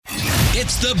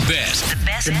It's the best.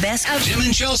 The best of Tim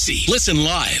and Chelsea. Listen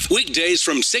live weekdays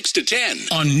from 6 to 10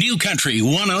 on New Country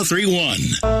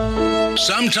 103.1.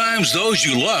 Sometimes those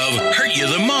you love hurt you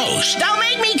the most. Don't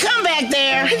make me come back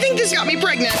there. I think this got me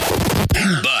pregnant.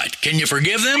 But can you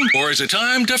forgive them, or is it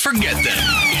time to forget them?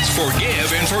 It's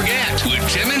Forgive and Forget with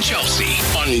Tim and Chelsea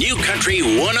on New Country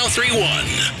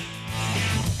 103.1.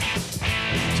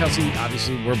 Chelsea,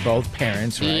 obviously, we're both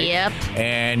parents, right? Yep.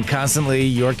 And constantly,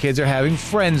 your kids are having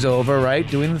friends over, right?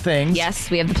 Doing the things.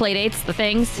 Yes, we have the play dates, the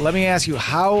things. Let me ask you,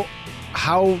 how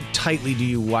tightly do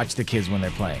you watch the kids when they're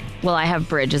playing? Well, I have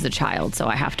Bridge as a child, so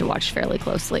I have to watch fairly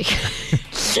closely.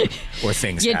 Or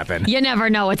things happen. You never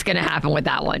know what's going to happen with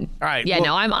that one. All right. Yeah,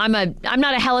 well, no, I'm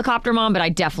not a helicopter mom, but I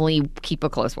definitely keep a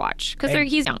close watch because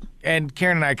he's young. And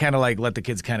Karen and I kind of like let the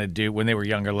kids kind of do, when they were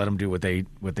younger, let them do what they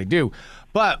do.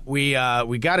 But we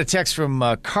got a text from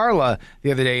Carla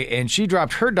the other day, and she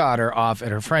dropped her daughter off at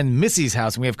her friend Missy's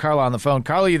house, and we have Carla on the phone.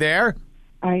 Carla, you there?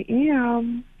 I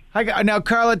am. Hi. Now,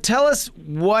 Carla, tell us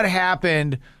what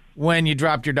happened when you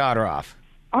dropped your daughter off.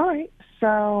 All right.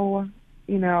 So,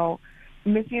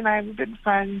 Missy and I have been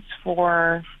friends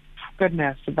for,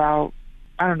 goodness, about,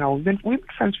 I don't know, we've been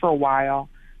friends for a while.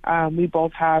 We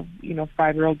both have,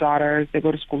 5-year-old daughters. They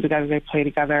go to school together. They play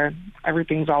together.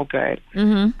 Everything's all good.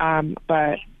 Mm-hmm.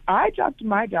 But I dropped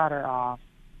my daughter off,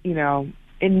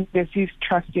 in Missy's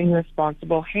trusting,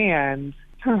 responsible hands.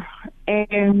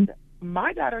 And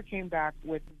my daughter came back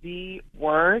with the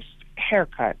worst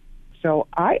haircut. So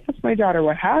I asked my daughter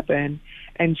what happened,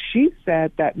 and she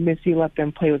said that Missy let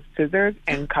them play with scissors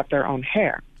and cut their own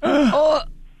hair. Oh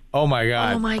my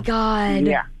God. Oh, my God.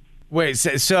 Yeah. Wait,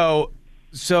 so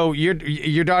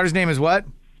your daughter's name is what?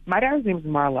 My daughter's name is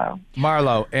Marlo.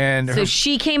 Marlo. And So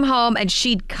she came home and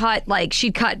she'd cut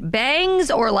bangs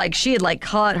or she had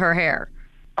cut her hair?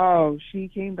 Oh, she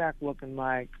came back looking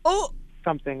like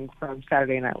something from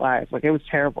Saturday Night Live. It was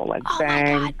terrible. My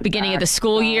bangs. God. Beginning of the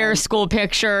school year, school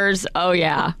pictures. Oh,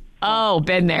 yeah. Oh,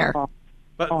 been there.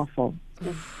 Awful.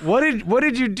 What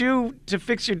did you do to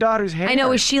fix your daughter's hair? I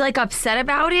know. Is she upset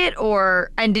about it,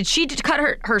 and did she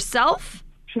cut herself?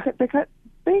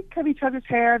 They cut each other's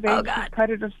hair. They just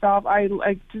cut it herself.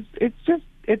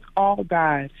 It's all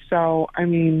bad. So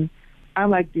I'm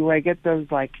like, do I get those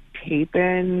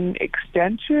tape-in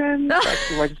extensions?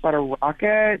 Do I just let her rock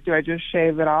it? Do I just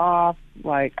shave it off?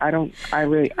 I'm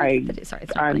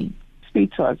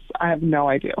speechless. I have no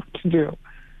idea what to do.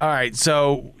 All right,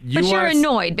 so you're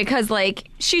annoyed because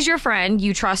she's your friend.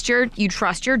 You trust your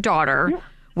daughter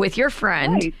with your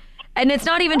friend. Right. And it's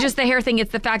not even just the hair thing.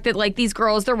 It's the fact that these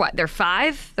girls, they're what? They're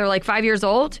 5? They're 5 years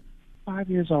old? 5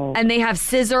 years old. And they have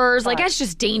scissors. That's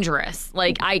just dangerous.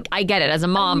 I get it. As a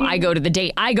mom, I go to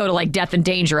death and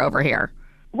danger over here.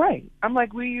 Right. I'm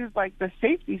we use the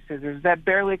safety scissors that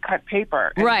barely cut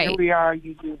paper. And right. Here we are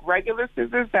using regular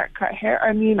scissors that cut hair.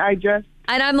 And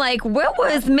I'm what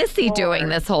was Missy doing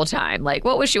this whole time?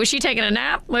 What was she? Was she taking a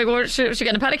nap? Was she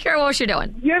getting a pedicure? What was she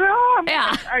doing?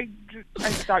 Yeah. I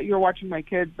thought you were watching my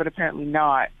kids, but apparently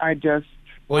not.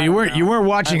 Well, you weren't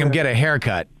watching him get a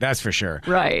haircut. That's for sure.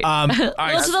 Right. All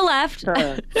right. Go to the left.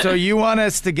 Sure. So you want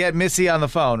us to get Missy on the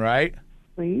phone, right?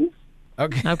 Please.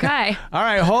 Okay. Okay. All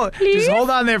right. Just hold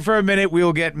on there for a minute. We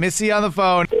will get Missy on the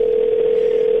phone.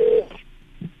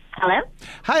 Hello?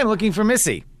 Hi, I'm looking for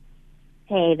Missy.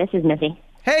 Hey, this is Missy.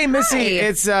 Hey, Missy. Hi.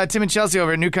 It's Tim and Chelsea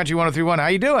over at New Country 103.1. How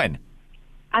you doing?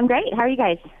 I'm great. How are you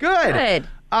guys? Good.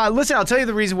 Listen, I'll tell you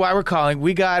the reason why we're calling.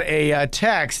 We got a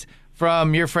text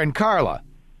from your friend Carla.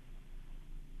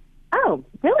 Oh,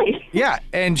 really? Yeah,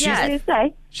 and What did it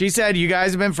say? she said you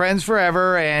guys have been friends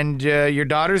forever, and your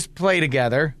daughters play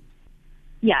together.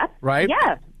 Yeah. Right?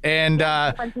 Yeah. And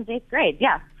Friends since 8th grade,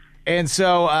 yeah. and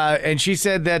so and she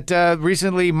said that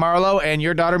recently Marlo and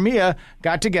your daughter Mia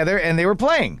got together and they were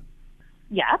playing.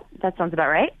 Yeah, that sounds about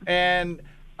right. And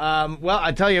well,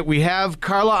 I tell you, we have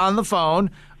Carla on the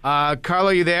phone.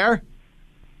 Carla, are you there?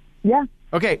 Yeah.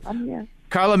 Okay. I'm here.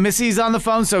 Carla, Missy's on the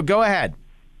phone, so go ahead.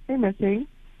 Hey, Missy.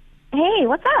 Hey,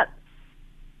 what's up?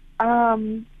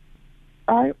 I'm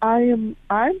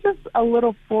just a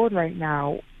little floored right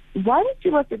now. Why did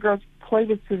you let the girls play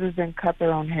with scissors and cut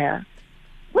their own hair?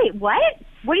 Wait, what?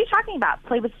 What are you talking about?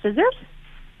 Play with scissors?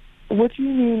 What do you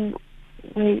mean?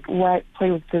 Wait, what?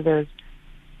 Play with scissors?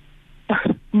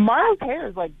 Marlo's hair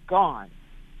is gone.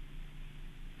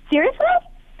 Seriously?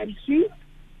 And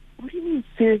what do you mean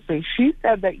seriously? She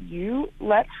said that you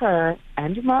let her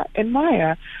and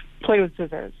Maya play with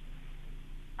scissors.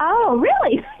 Oh,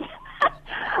 really?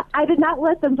 I did not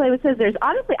let them play with scissors.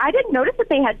 Honestly, I didn't notice that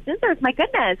they had scissors. My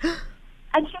goodness.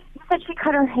 And she said she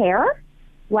cut her hair?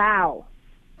 Wow.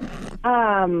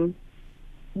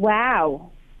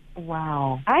 Wow.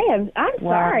 Wow. I'm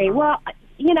sorry. Well,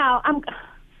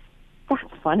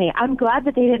 that's funny. I'm glad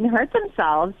that they didn't hurt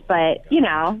themselves, but,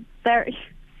 they're...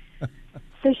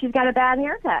 So she's got a bad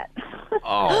haircut.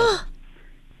 Oh.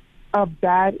 A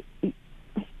bad...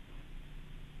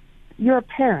 You're a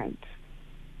parent.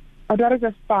 Our daughters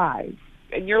are 5,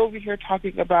 and you're over here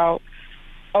talking about,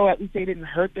 at least they didn't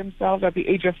hurt themselves at the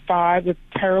age of 5 with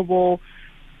terrible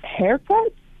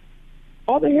haircuts?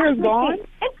 All the hair is gone?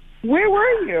 Where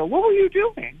were you? What were you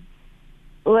doing?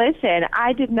 Listen,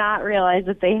 I did not realize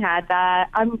that they had that.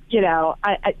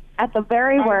 At the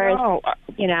very worst,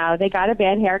 they got a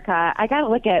bad haircut. I got to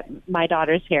look at my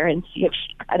daughter's hair and see if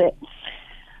she got it.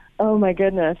 Oh, my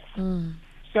goodness.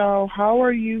 So how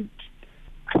are you?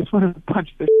 I just want to punch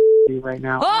this right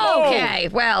now. Okay,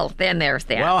 well, then there's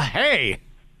that. Well, hey.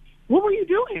 What were you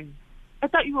doing? I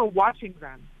thought you were watching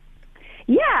them.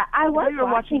 Yeah, I was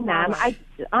watching them. I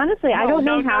don't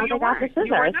know how they got the scissors.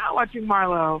 You were not watching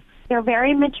Marlo. They're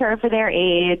very mature for their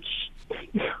age.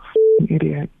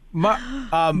 Idiot.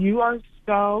 You are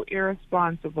so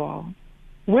irresponsible.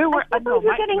 Where were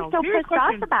you're getting so pissed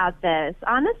off about this?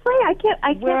 Honestly, I can't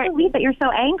believe that you're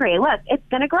so angry. Look, it's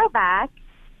gonna grow back.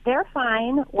 They're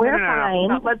fine. We're fine.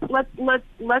 No,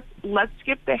 let's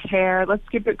skip the hair. Let's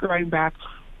skip it growing back.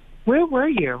 Where were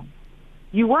you?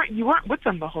 You weren't with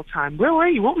them the whole time. Where were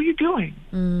you? What were you doing?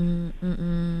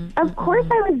 Of course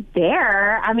I was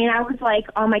there. I mean, I was like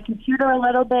on my computer a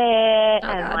little bit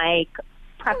and like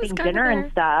prepping dinner and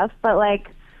stuff. But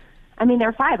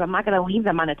they're 5. I'm not going to leave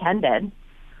them unattended.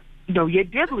 No, you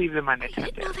did leave them unattended. I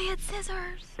didn't know they had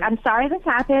scissors. I'm sorry this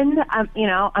happened.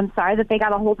 I'm sorry that they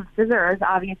got a hold of scissors.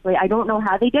 Obviously, I don't know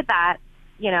how they did that.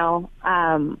 I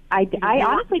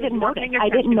honestly didn't notice. I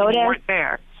didn't notice. You weren't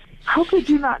there. How could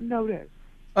you not notice?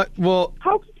 How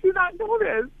could you not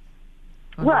notice?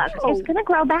 Look, it's going to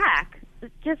grow back.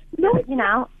 Just,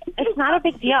 it's not a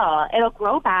big deal. It'll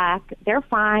grow back. They're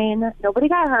fine. Nobody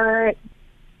got hurt.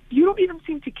 You don't even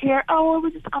seem to care. Oh, I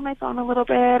was just on my phone a little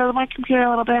bit, or on my computer a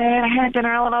little bit. I had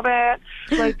dinner a little bit.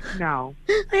 No.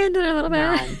 I had dinner a little bit.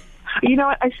 No. You know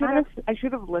what? I should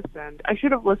have listened. I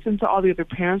should have listened to all the other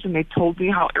parents when they told me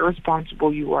how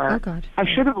irresponsible you were. Oh, God. I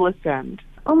should have listened.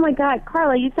 Oh, my God.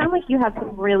 Carla, you sound like you have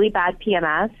some really bad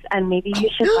PMS, and maybe you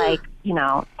should,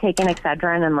 take an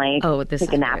Excedrin and,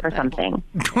 take a nap or something.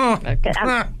 Okay.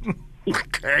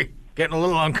 Getting a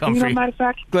little uncomfortable. Matter of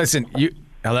fact. Listen,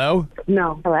 hello?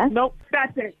 No. Hello? Nope.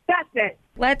 That's it.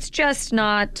 Let's just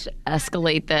not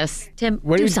escalate this. Tim,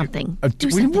 do something. What do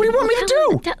you want me to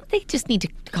do? They just need to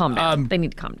calm down. They need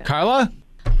to calm down. Carla?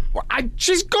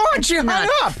 She's gone. She hung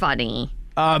up. Funny.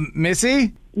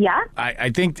 Missy? Yeah? I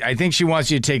think she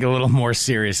wants you to take it a little more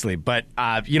seriously. But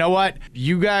you know what?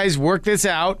 You guys work this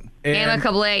out.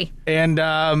 Amicably. And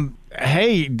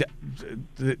hey,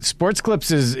 the Sports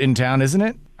Clips is in town, isn't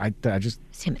it? I just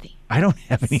Timothy. I don't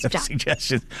have any other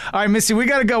suggestions. All right, Missy, we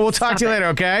gotta go. We'll talk to you later,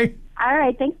 okay? All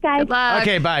right, thanks, guys. Good luck.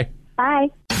 Okay, bye. Bye.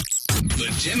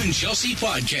 The Tim and Chelsea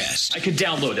Podcast. I could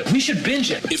download it. We should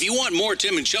binge it. If you want more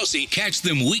Tim and Chelsea, catch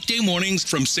them weekday mornings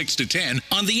from 6 to 10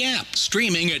 on the app,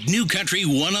 streaming at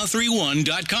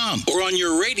newcountry1031.com or on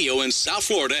your radio in South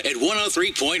Florida at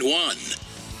 103.1.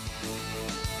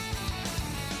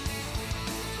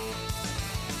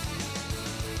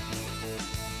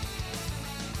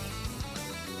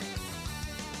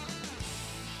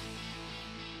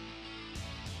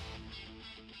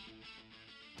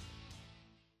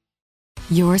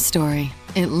 Your story.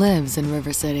 It lives in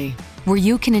River City, where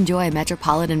you can enjoy a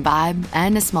metropolitan vibe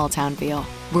and a small town feel,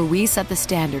 where we set the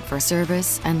standard for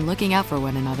service and looking out for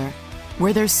one another,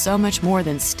 where there's so much more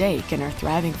than steak in our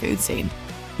thriving food scene.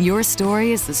 Your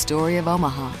story is the story of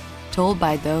Omaha, told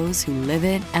by those who live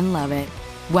it and love it,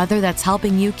 whether that's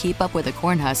helping you keep up with the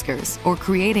Cornhuskers or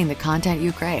creating the content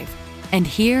you crave. And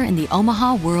here in the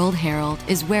Omaha World Herald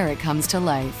is where it comes to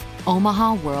life.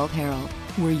 Omaha World Herald,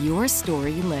 where your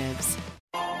story lives.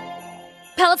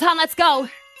 Peloton, let's go!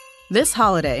 This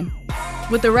holiday,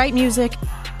 with the right music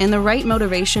and the right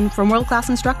motivation from world-class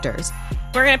instructors,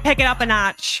 we're going to pick it up a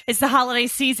notch. It's the holiday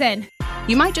season.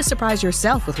 You might just surprise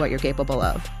yourself with what you're capable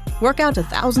of. Work out to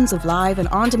thousands of live and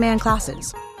on-demand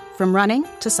classes, from running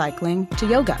to cycling to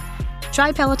yoga.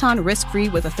 Try Peloton risk-free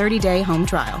with a 30-day home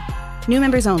trial. New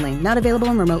members only, not available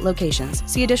in remote locations.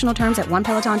 See additional terms at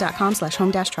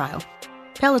onepeloton.com/home-trial.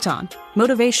 Peloton,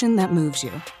 motivation that moves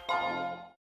you.